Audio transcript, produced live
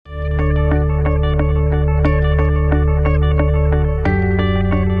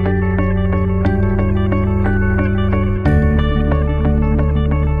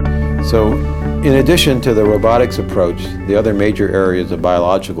So, in addition to the robotics approach, the other major area is the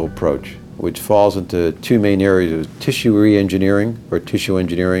biological approach, which falls into two main areas of tissue re-engineering or tissue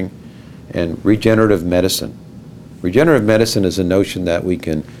engineering and regenerative medicine. Regenerative medicine is a notion that we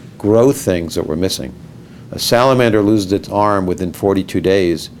can grow things that we're missing. A salamander loses its arm within 42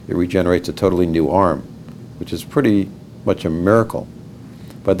 days, it regenerates a totally new arm, which is pretty much a miracle.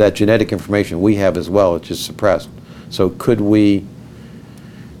 But that genetic information we have as well, it's just suppressed. So could we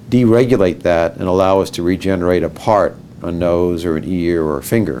deregulate that and allow us to regenerate a part, a nose or an ear or a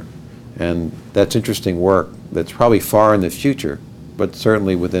finger? And that's interesting work that's probably far in the future, but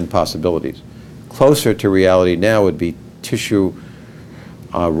certainly within possibilities. Closer to reality now would be tissue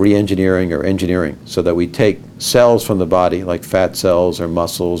re-engineering or engineering, so that we take cells from the body, like fat cells or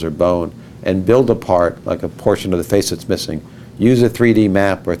muscles or bone, and build a part, like a portion of the face that's missing, use a 3D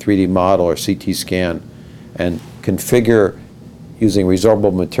map or 3D model or CT scan, and configure using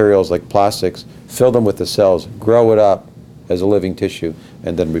resorbable materials like plastics, fill them with the cells, grow it up as a living tissue,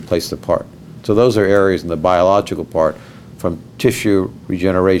 and then replace the part. So those are areas in the biological part, from tissue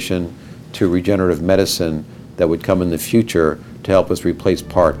regeneration to regenerative medicine, that would come in the future to help us replace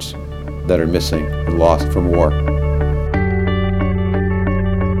parts that are missing and lost from war.